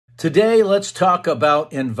Today, let's talk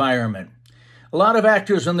about environment. A lot of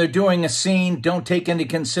actors, when they're doing a scene, don't take into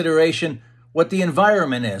consideration what the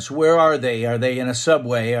environment is. Where are they? Are they in a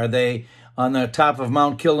subway? Are they on the top of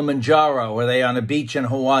Mount Kilimanjaro? Are they on a beach in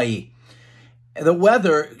Hawaii? The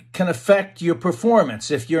weather can affect your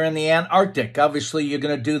performance. If you're in the Antarctic, obviously you're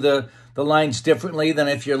going to do the lines differently than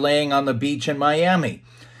if you're laying on the beach in Miami.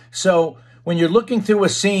 So when you're looking through a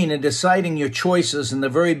scene and deciding your choices in the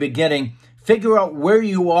very beginning, figure out where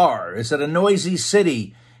you are. Is it a noisy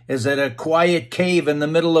city? Is it a quiet cave in the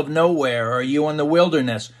middle of nowhere? Are you in the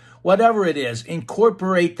wilderness? Whatever it is,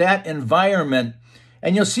 incorporate that environment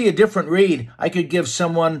and you'll see a different read. I could give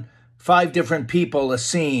someone 5 different people a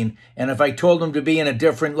scene, and if I told them to be in a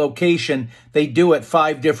different location, they do it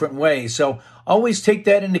 5 different ways. So always take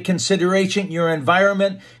that into consideration, your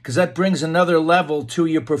environment, because that brings another level to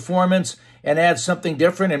your performance and adds something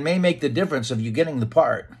different and may make the difference of you getting the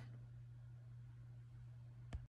part.